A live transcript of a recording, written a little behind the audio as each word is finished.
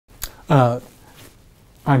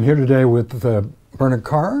I'm here today with Bernard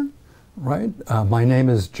Carr, right? My name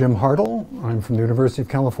is Jim Hartle. I'm from the University of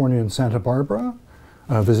California in Santa Barbara,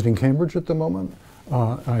 visiting Cambridge at the moment.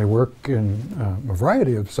 I work in a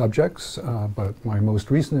variety of subjects, but my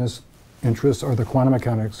most recent interests are the quantum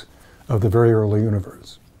mechanics of the very early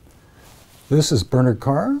universe. This is Bernard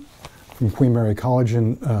Carr from Queen Mary College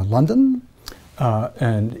in London,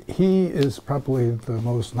 and he is probably the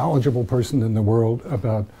most knowledgeable person in the world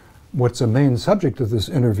about what's a main subject of this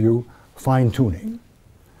interview, fine-tuning.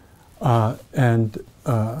 With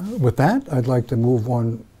that, I'd like to move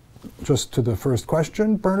on just to the first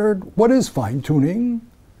question. Bernard, what is fine-tuning,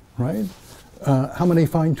 right? How many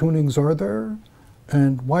fine-tunings are there?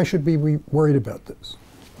 And why should we be worried about this?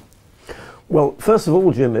 Well, first of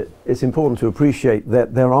all, Jim, it's important to appreciate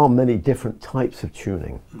that there are many different types of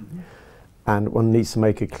tuning. Mm-hmm. And one needs to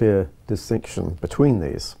make a clear distinction between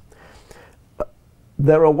these.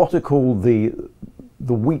 There are what are called the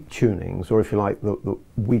weak tunings, or if you like, the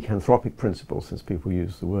weak anthropic principle, since people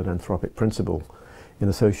use the word anthropic principle in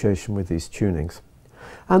association with these tunings.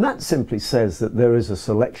 And that simply says that there is a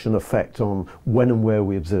selection effect on when and where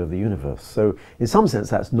we observe the universe. So in some sense,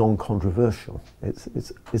 that's non-controversial.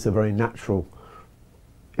 It's a very natural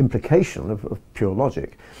implication of pure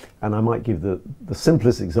logic. And I might give the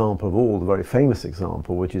simplest example of all, the very famous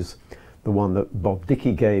example, which is the one that Bob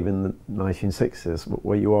Dicke gave in the 1960s,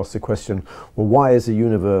 where you ask the question, well, why is the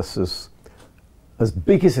universe as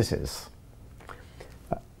big as it is?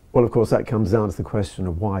 Well, of course, that comes down to the question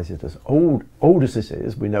of why is it as old as it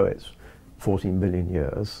is? We know it's 14 billion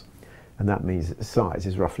years, and that means its size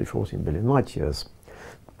is roughly 14 billion light years.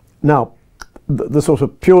 Now, the sort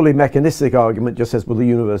of purely mechanistic argument just says, well, the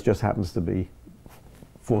universe just happens to be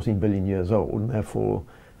 14 billion years old, and therefore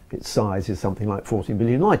its size is something like 14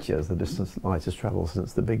 billion light years, the distance light has traveled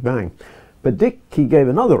since the Big Bang. But Dicke gave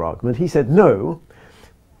another argument. He said, no,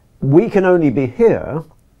 we can only be here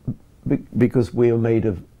because we are made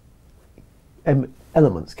of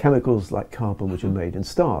elements, chemicals like carbon, which are made in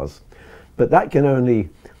stars. But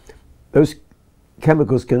those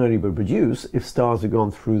chemicals can only be produced if stars have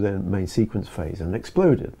gone through their main sequence phase and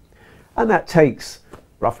exploded. And that takes,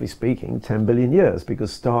 roughly speaking, 10 billion years,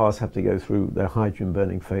 because stars have to go through their hydrogen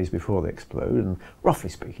burning phase before they explode, and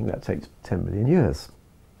roughly speaking, that takes 10 billion years.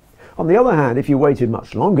 On the other hand, if you waited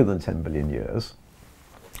much longer than 10 billion years,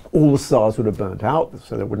 all the stars would have burnt out,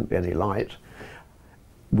 so there wouldn't be any light,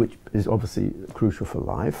 which is obviously crucial for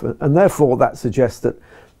life. And therefore, that suggests that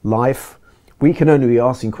life, we can only be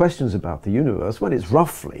asking questions about the universe when it's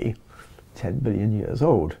roughly 10 billion years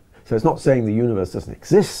old. So it's not saying the universe doesn't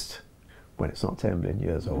exist when it's not 10 billion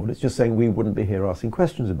years old. It's just saying we wouldn't be here asking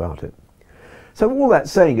questions about it. So all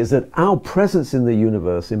that's saying is that our presence in the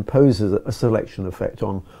universe imposes a selection effect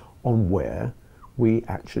on when we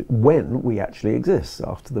actually exist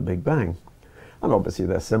after the Big Bang. And obviously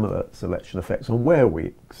there's similar selection effects on where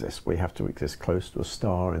we exist. We have to exist close to a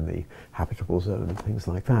star in the habitable zone and things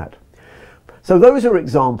like that. So those are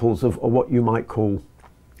examples of what you might call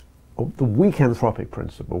the weak anthropic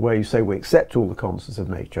principle, where you say we accept all the constants of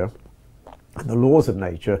nature and the laws of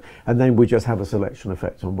nature, and then we just have a selection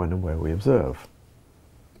effect on when and where we observe.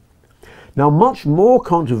 Now, much more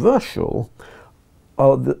controversial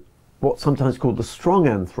are what's sometimes called the strong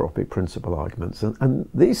anthropic principle arguments, and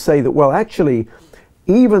these say that, well, actually,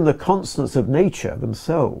 even the constants of nature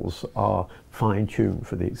themselves are fine-tuned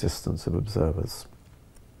for the existence of observers.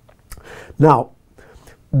 Now,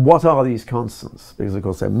 what are these constants? Because, of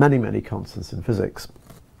course, there are many, many constants in physics,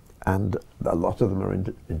 and a lot of them are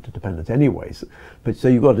interdependent anyways. But so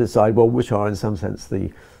you've got to decide, well, which are in some sense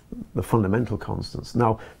the fundamental constants.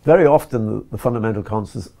 Now, very often the fundamental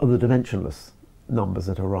constants are the dimensionless numbers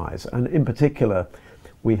that arise. And in particular,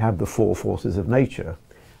 we have the four forces of nature,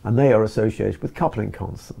 and they are associated with coupling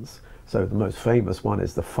constants. So the most famous one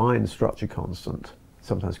is the fine structure constant,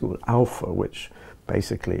 sometimes called alpha, which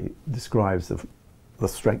basically describes the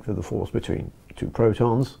strength of the force between two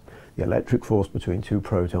protons, the electric force between two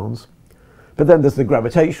protons. But then there's the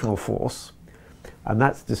gravitational force, and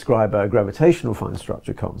that's described by a gravitational fine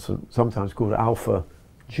structure constant, sometimes called alpha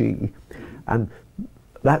G, and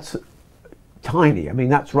that's tiny. I mean,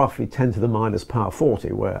 that's roughly 10 to the minus power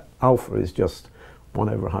 40, where alpha is just 1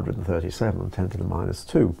 over 137, 10 to the minus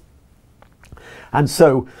 2. And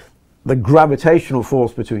so the gravitational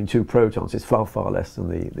force between two protons is far, far less than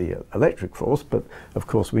the electric force, but of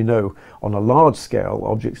course we know on a large scale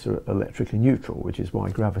objects are electrically neutral, which is why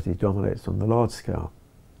gravity dominates on the large scale.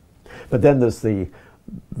 But then there's the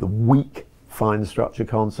weak fine structure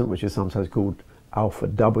constant, which is sometimes called alpha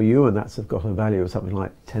W, and that's got a value of something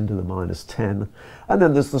like 10 to the minus 10. And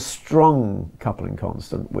then there's the strong coupling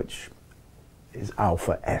constant, which is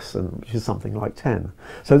alpha S, and which is something like 10.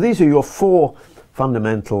 So these are your 4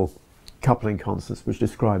 fundamental coupling constants which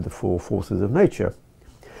describe the 4 forces of nature.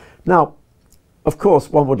 Now, of course,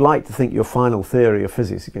 one would like to think your final theory of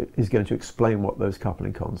physics is going to explain what those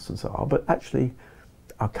coupling constants are, but actually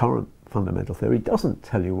our current fundamental theory doesn't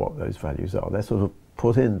tell you what those values are. They're sort of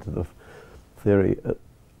put into the theory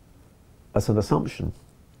as an assumption.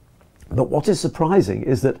 But what is surprising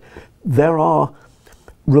is that there are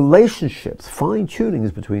relationships, fine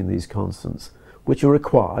tunings between these constants, which are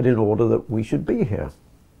required in order that we should be here.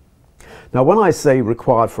 Now, when I say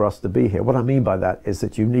required for us to be here, what I mean by that is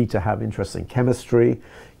that you need to have interesting chemistry,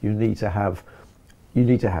 you need to have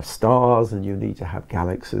stars, and you need to have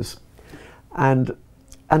galaxies. And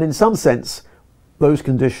in some sense, those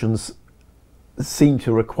conditions seem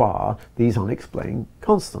to require these unexplained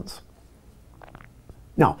constants.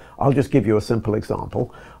 Now, I'll just give you a simple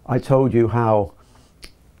example. I told you how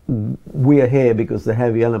we are here because the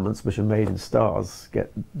heavy elements which are made in stars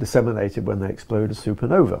get disseminated when they explode as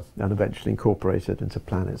supernova and eventually incorporated into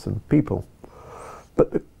planets and people.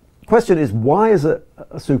 But the question is, why is a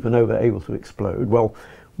supernova able to explode? Well,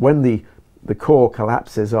 when the core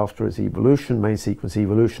collapses after its evolution, main sequence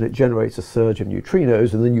evolution, it generates a surge of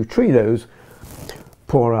neutrinos, and the neutrinos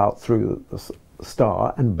pour out through the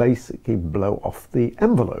star and basically blow off the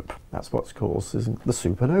envelope. That's what's causing the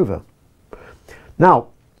supernova. Now,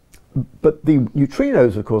 but the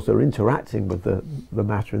neutrinos, of course, are interacting with the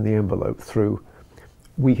matter in the envelope through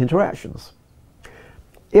weak interactions.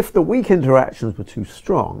 If the weak interactions were too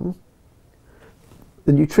strong,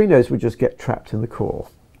 the neutrinos would just get trapped in the core.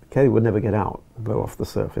 Okay, they would never get out and blow off the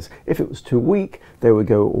surface. If it was too weak, they would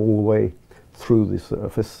go all the way through the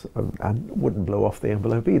surface and wouldn't blow off the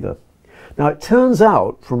envelope either. Now, it turns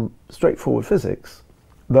out from straightforward physics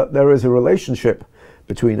that there is a relationship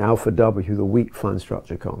between alpha W, the weak fine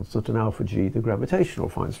structure constant, and alpha G, the gravitational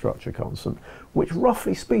fine structure constant, which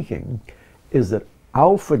roughly speaking is that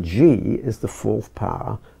alpha G is the 4th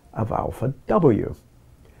power of alpha W.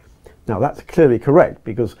 Now, that's clearly correct,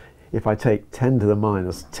 because if I take 10 to the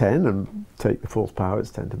minus 10 and take the 4th power, it's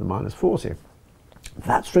 10 to the minus 40.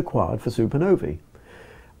 That's required for supernovae.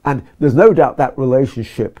 And there's no doubt that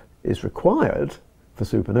relationship is required for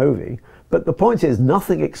supernovae, but the point is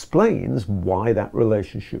nothing explains why that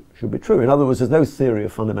relationship should be true. In other words, there's no theory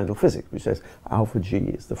of fundamental physics which says alpha G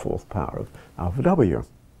is the 4th power of alpha W.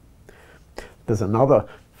 There's another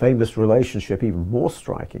famous relationship, even more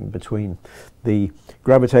striking, between the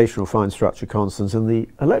gravitational fine structure constants and the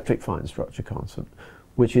electric fine structure constant,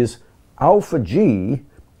 which is alpha G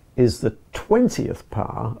is the 20th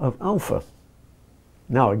power of alpha.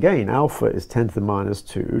 Now again, alpha is 10 to the minus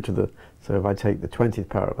 2 to the, so if I take the 20th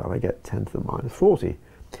power of alpha, I get 10 to the minus 40.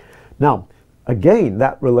 Now, again,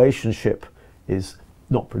 that relationship is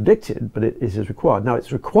not predicted, but it is required. Now,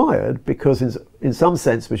 it's required because in some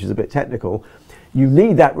sense, which is a bit technical, you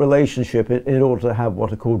need that relationship in order to have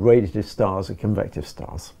what are called radiative stars and convective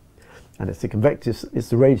stars. And it's the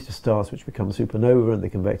radiative stars which become supernova and the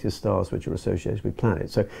convective stars which are associated with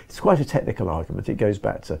planets. So it's quite a technical argument. It goes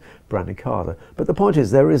back to Brandon Carter. But the point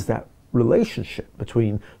is there is that relationship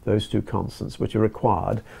between those two constants which are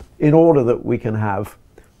required in order that we can have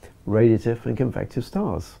radiative and convective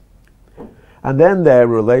stars. And then there are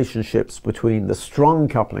relationships between the strong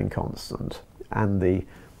coupling constant and the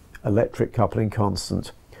electric coupling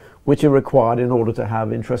constant, which are required in order to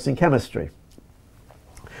have interesting chemistry.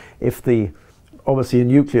 Obviously a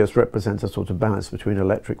nucleus represents a sort of balance between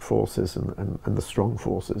electric forces and the strong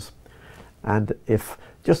forces. And if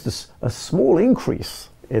just a small increase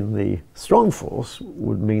in the strong force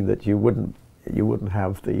would mean that you wouldn't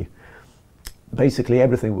have basically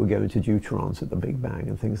everything would go into deuterons at the Big Bang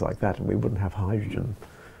and things like that, and we wouldn't have hydrogen,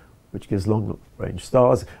 which gives long-range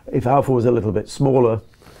stars. If alpha was a little bit smaller,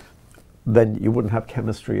 then you wouldn't have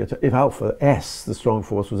chemistry at all. If alpha S, the strong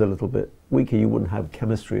force, was a little bit weaker, you wouldn't have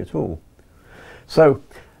chemistry at all. So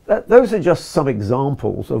those are just some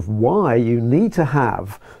examples of why you need to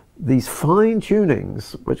have these fine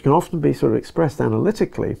tunings, which can often be sort of expressed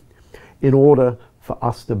analytically, in order for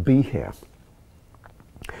us to be here.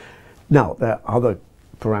 Now, there are other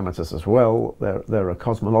parameters as well. There are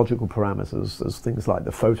cosmological parameters. There's things like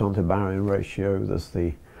the photon to baryon ratio. There's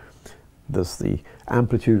the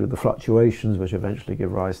amplitude of the fluctuations which eventually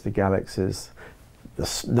give rise to galaxies,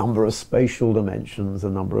 the number of spatial dimensions, the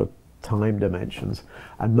number of time dimensions,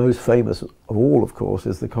 and most famous of all, of course,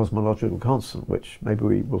 is the cosmological constant, which maybe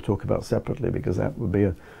we will talk about separately because that would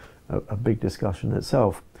be a big discussion in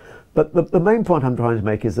itself. But the main point I'm trying to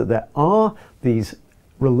make is that there are these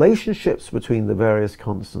relationships between the various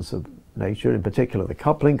constants of nature, in particular the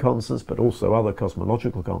coupling constants, but also other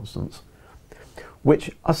cosmological constants,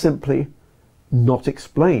 which are simply not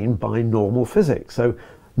explained by normal physics. So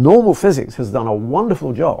normal physics has done a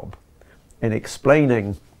wonderful job in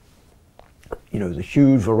explaining, you know, the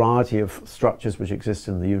huge variety of structures which exist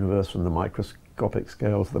in the universe, from the microscopic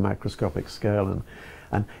scale to the macroscopic scale,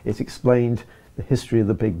 and it's explained the history of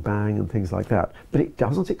the Big Bang and things like that. But it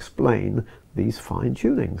doesn't explain these fine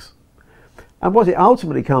tunings. And what it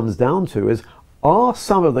ultimately comes down to is, are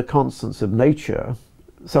some of the constants of nature,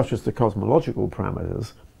 such as the cosmological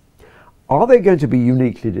parameters, are they going to be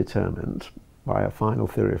uniquely determined by a final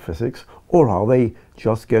theory of physics, or are they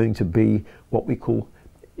just going to be what we call,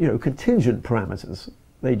 you know, contingent parameters?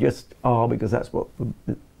 They just are because that's what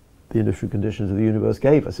the initial conditions of the universe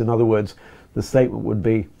gave us. In other words, the statement would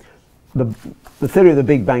be, the theory of the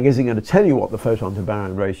Big Bang isn't going to tell you what the photon to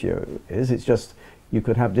baryon ratio is. It's just you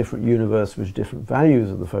could have different universes with different values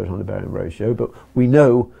of the photon to baryon ratio, but we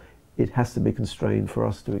know it has to be constrained for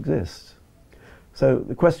us to exist. So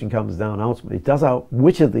the question comes down ultimately,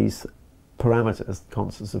 which of these parameters,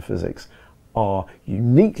 constants of physics, are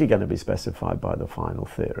uniquely going to be specified by the final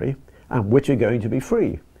theory, and which are going to be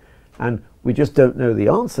free? And we just don't know the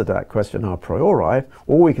answer to that question a priori.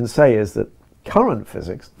 All we can say is that current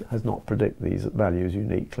physics has not predicted these values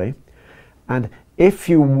uniquely. And if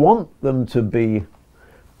you want them to be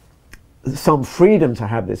some freedom to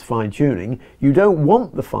have this fine-tuning, you don't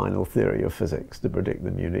want the final theory of physics to predict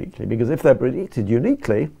them uniquely, because if they're predicted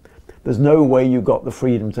uniquely, there's no way you got the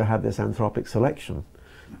freedom to have this anthropic selection.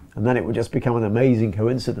 And then it would just become an amazing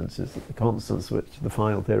coincidence that the constants which the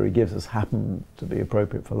final theory gives us happen to be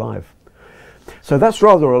appropriate for life. So that's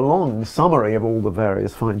rather a long summary of all the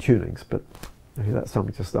various fine-tunings, but maybe that's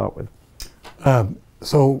something to start with.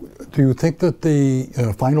 So do you think that the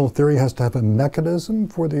final theory has to have a mechanism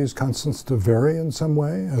for these constants to vary in some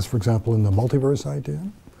way, as for example in the multiverse idea?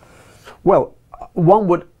 Well,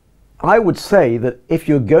 I would say that if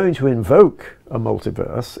you're going to invoke a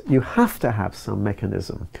multiverse, you have to have some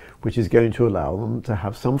mechanism which is going to allow them to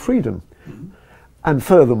have some freedom. Mm-hmm. And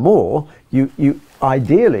furthermore,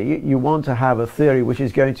 ideally you want to have a theory which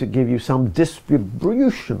is going to give you some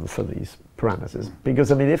distribution for these parameters,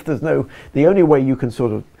 because I mean, if there's the only way you can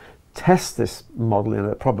sort of test this model in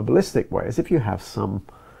a probabilistic way is if you have some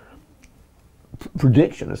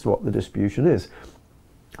prediction as to what the distribution is.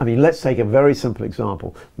 I mean, let's take a very simple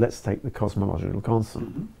example. Let's take the cosmological constant.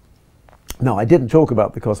 Mm-hmm. Now, I didn't talk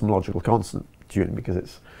about the cosmological constant tuning because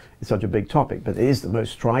it's such a big topic, but it is the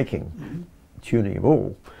most striking tuning of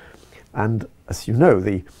all. And as you know,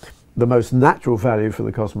 the most natural value for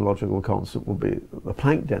the cosmological constant will be the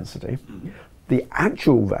Planck density. Mm-hmm. The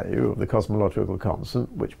actual value of the cosmological constant,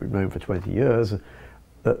 which we've known for 20 years,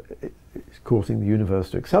 is causing the universe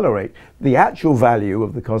to accelerate. The actual value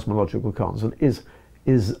of the cosmological constant is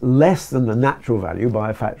less than the natural value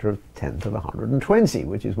by a factor of 10 to the 120,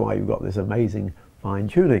 which is why you've got this amazing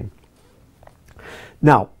fine-tuning.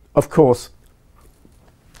 Now, of course,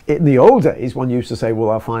 in the old days, one used to say, well,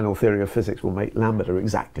 our final theory of physics will make lambda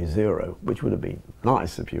exactly 0, which would have been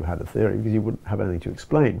nice if you had a theory, because you wouldn't have anything to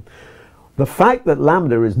explain. The fact that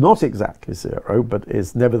lambda is not exactly 0, but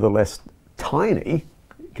is nevertheless tiny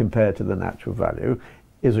compared to the natural value,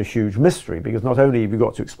 is a huge mystery, because not only have you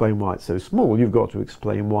got to explain why it's so small, you've got to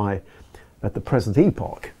explain why at the present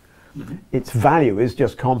epoch its value is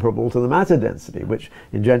just comparable to the matter density, which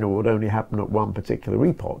in general would only happen at one particular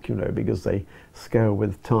epoch, you know, because they scale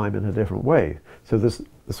with time in a different way. So there's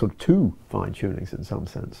sort of two fine-tunings in some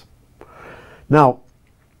sense. Now,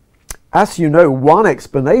 as you know, one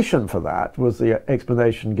explanation for that was the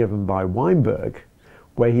explanation given by Weinberg,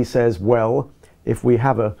 where he says, well, if we've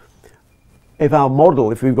got, if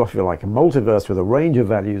you like, a multiverse with a range of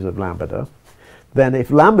values of lambda, then if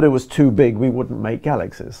lambda was too big, we wouldn't make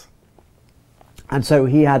galaxies. And so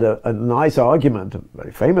he had a nice argument, a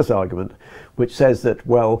very famous argument, which says that,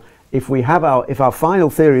 well, if our final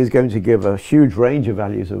theory is going to give a huge range of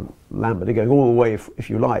values of lambda, going all the way, if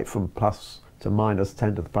you like, from plus to minus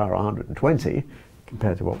 10 to the power 120,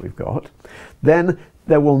 compared to what we've got, then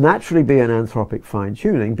there will naturally be an anthropic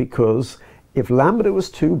fine-tuning, because if lambda was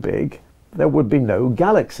too big, there would be no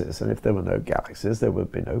galaxies, and if there were no galaxies, there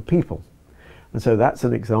would be no people. And so that's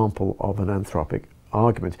an example of an anthropic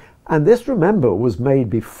argument. And this, remember, was made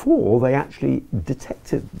before they actually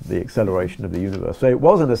detected the acceleration of the universe. So it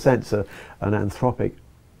was, in a sense, an anthropic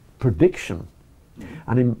prediction.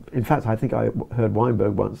 And in fact, I think I heard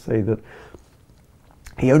Weinberg once say that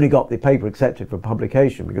he only got the paper accepted for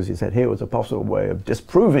publication because he said here was a possible way of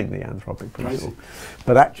disproving the anthropic principle.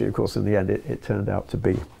 But actually, of course, in the end, it turned out to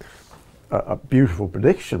be a beautiful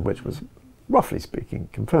prediction, which was, roughly speaking,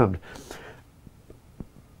 confirmed.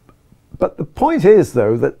 But the point is,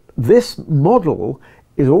 though, that this model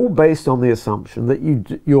is all based on the assumption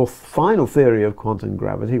that your final theory of quantum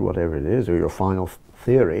gravity, whatever it is, or your final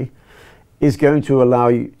theory, is going to allow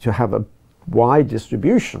you to have a wide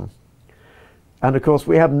distribution. And of course,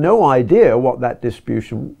 we have no idea what that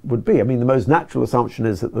distribution would be. I mean, the most natural assumption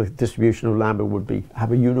is that the distribution of lambda would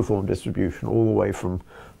have a uniform distribution all the way from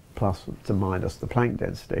plus to minus the Planck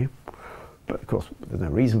density. But of course, there's no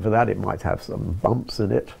reason for that. It might have some bumps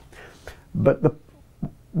in it. But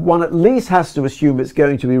one at least has to assume it's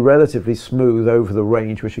going to be relatively smooth over the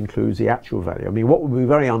range, which includes the actual value. I mean, what would be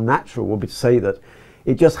very unnatural would be to say that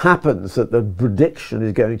it just happens that the prediction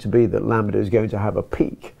is going to be that lambda is going to have a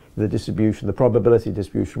peak. The distribution, the probability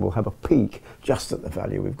distribution, will have a peak just at the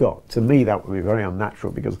value we've got. To me, that would be very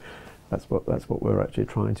unnatural, because that's what we're actually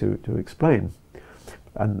trying to explain.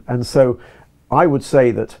 And so I would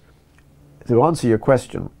say that, to answer your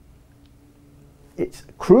question, it's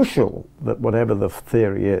crucial that whatever the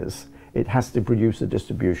theory is, it has to produce a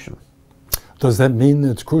distribution. Does that mean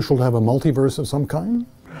it's crucial to have a multiverse of some kind?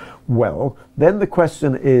 Well, then the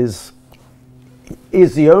question is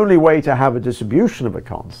the only way to have a distribution of a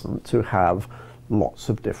constant to have lots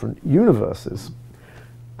of different universes?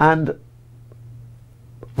 And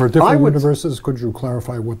for different universes, could you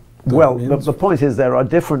clarify what that means? The point is there are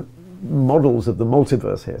different models of the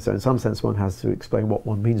multiverse here. So in some sense, one has to explain what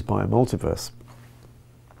one means by a multiverse.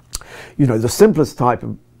 You know, the simplest type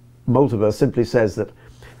of multiverse simply says that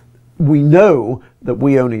we know that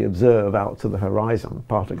we only observe out to the horizon,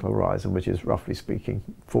 particle horizon, which is roughly speaking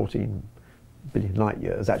 14 billion light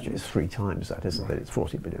years. Actually, it's 3 times that, isn't it? It's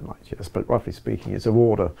 40 billion light years, but roughly speaking, it's of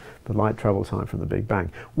order the light travel time from the Big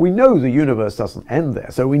Bang. We know the universe doesn't end there,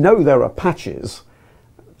 so we know there are patches,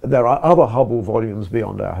 there are other Hubble volumes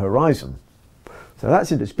beyond our horizon. So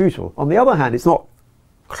that's indisputable. On the other hand, it's not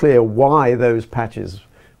clear why those patches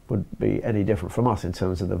would be any different from us in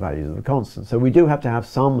terms of the values of the constants. So we do have to have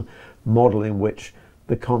some model in which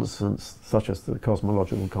the constants, such as the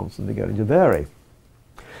cosmological constant, are going to vary.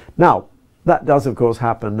 Now, that does, of course,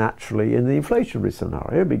 happen naturally in the inflationary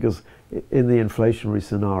scenario, because in the inflationary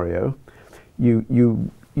scenario,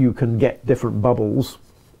 you can get different bubbles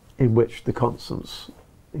in which the constants,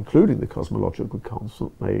 including the cosmological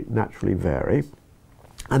constant, may naturally vary.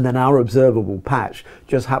 And then our observable patch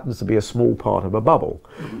just happens to be a small part of a bubble.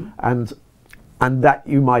 Mm-hmm. And that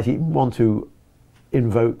you might even want to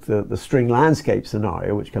invoke the string landscape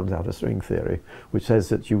scenario, which comes out of string theory, which says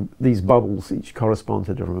that these bubbles each correspond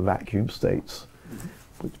to different vacuum states,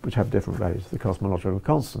 which have different values of the cosmological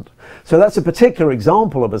constant. So that's a particular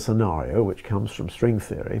example of a scenario which comes from string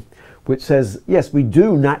theory, which says, yes, we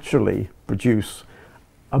do naturally produce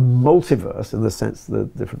a multiverse in the sense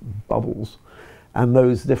that the different bubbles, and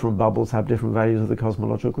those different bubbles have different values of the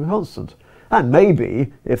cosmological constant. And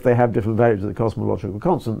maybe, if they have different values of the cosmological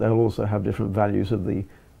constant, they'll also have different values of the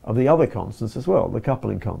other constants as well, the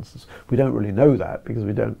coupling constants. We don't really know that, because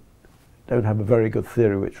we don't have a very good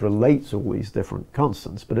theory which relates all these different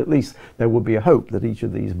constants, but at least there would be a hope that each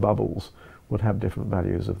of these bubbles would have different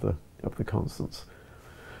values of the constants.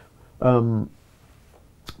 But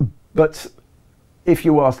if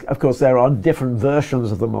you ask, of course, there are different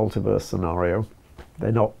versions of the multiverse scenario.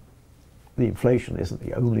 They're not, the inflation isn't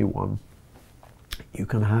the only one. You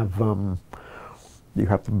can have you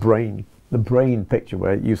have the brain picture,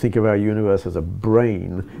 where you think of our universe as a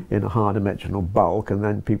brain in a higher dimensional bulk, and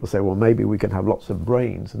then people say, well, maybe we can have lots of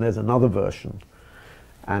brains, and there's another version.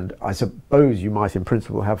 And I suppose you might in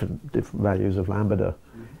principle have different values of lambda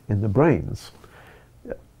in the brains.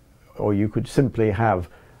 Or you could simply have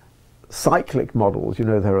cyclic models. You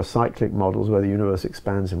know, there are cyclic models where the universe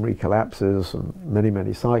expands and recollapses and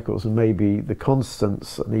many cycles, and maybe the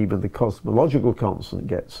constants and even the cosmological constant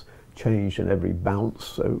gets changed in every bounce.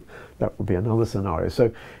 So that would be another scenario.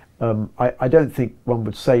 So I don't think one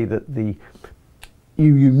would say that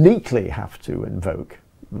you uniquely have to invoke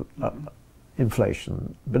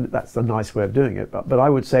inflation, but that's a nice way of doing it. But I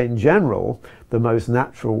would say in general, the most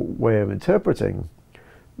natural way of interpreting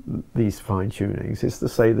these fine-tunings is to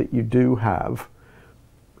say that you do have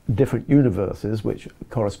different universes which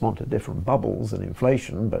correspond to different bubbles in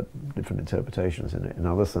inflation, but different interpretations in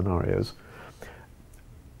other scenarios,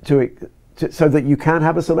 so that you can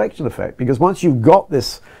have a selection effect. Because once you've got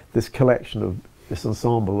this collection of this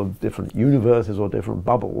ensemble of different universes or different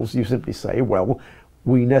bubbles, you simply say, well,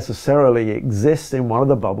 we necessarily exist in one of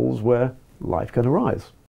the bubbles where life can arise.